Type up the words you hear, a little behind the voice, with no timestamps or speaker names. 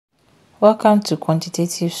Welcome to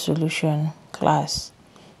quantitative solution class.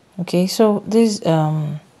 Okay, so this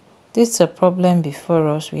is a problem before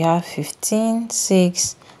us. We have 15,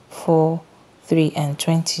 6, 4, 3 and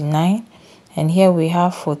 29, and here we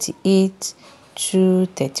have 48, 2,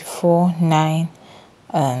 34, 9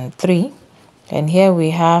 and 3, and here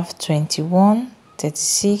we have 21,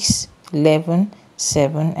 36, 11,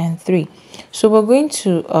 7 and 3. So we're going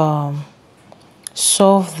to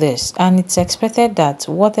solve this, and it's expected that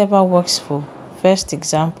whatever works for first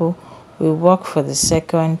example will work for the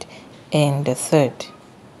second and the third.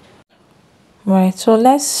 Right, so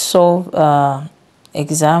let's solve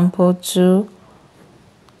example 2.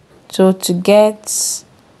 So to get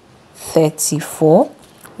 34,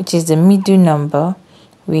 which is the middle number,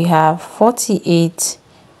 we have 48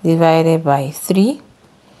 divided by 3,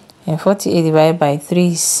 and 48 divided by 3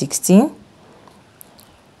 is 16.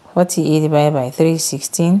 48 divided by 3 is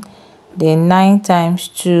 16. Then 9 times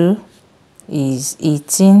 2 is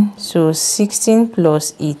 18. So 16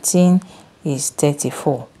 plus 18 is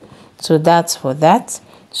 34. So that's for that.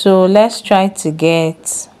 So let's try to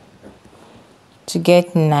get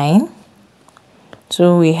 9.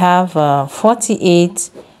 So we have 48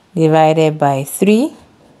 divided by 3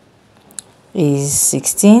 is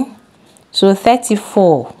 16. So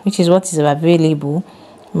 34, which is what is available,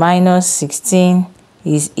 minus 16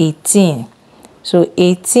 is 18. So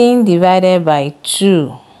 18 divided by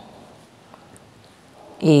 2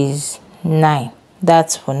 is 9.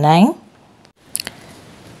 That's for 9.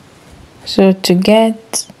 So to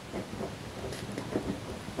get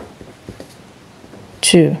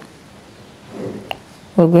 2,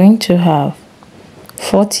 we're going to have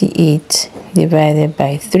 48 divided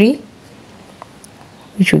by 3,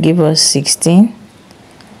 which will give us 16,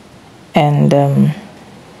 and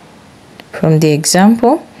from the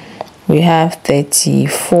example, we have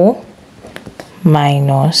 34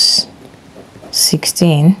 minus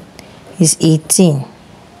 16 is 18.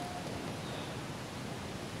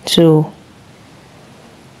 So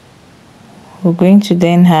we're going to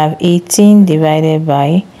then have 18 divided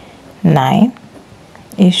by 9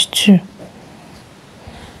 is 2.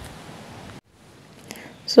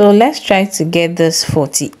 So let's try to get this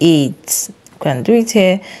 48. We can do it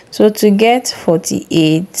here. So to get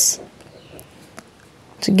 48,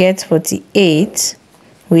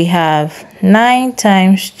 we have 9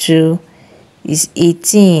 times 2 is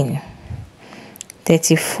 18.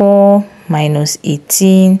 34 minus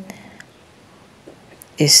 18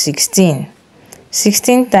 is 16.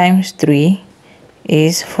 16 times 3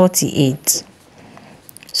 is 48.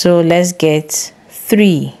 So let's get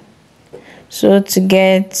 3. So to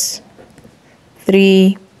get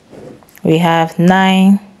 3, we have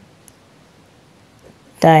 9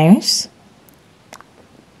 times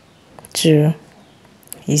 2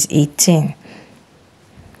 is 18.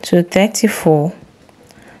 So 34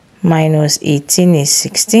 minus 18 is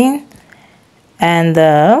 16, and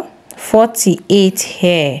the 48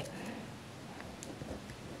 here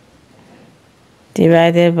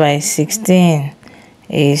divided by 16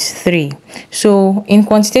 is 3. So in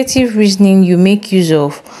quantitative reasoning, you make use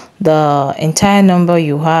of the entire number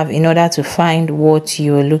you have in order to find what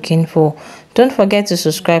you are looking for. Don't forget to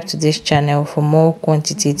subscribe to this channel for more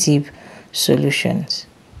quantitative solutions.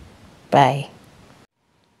 Bye.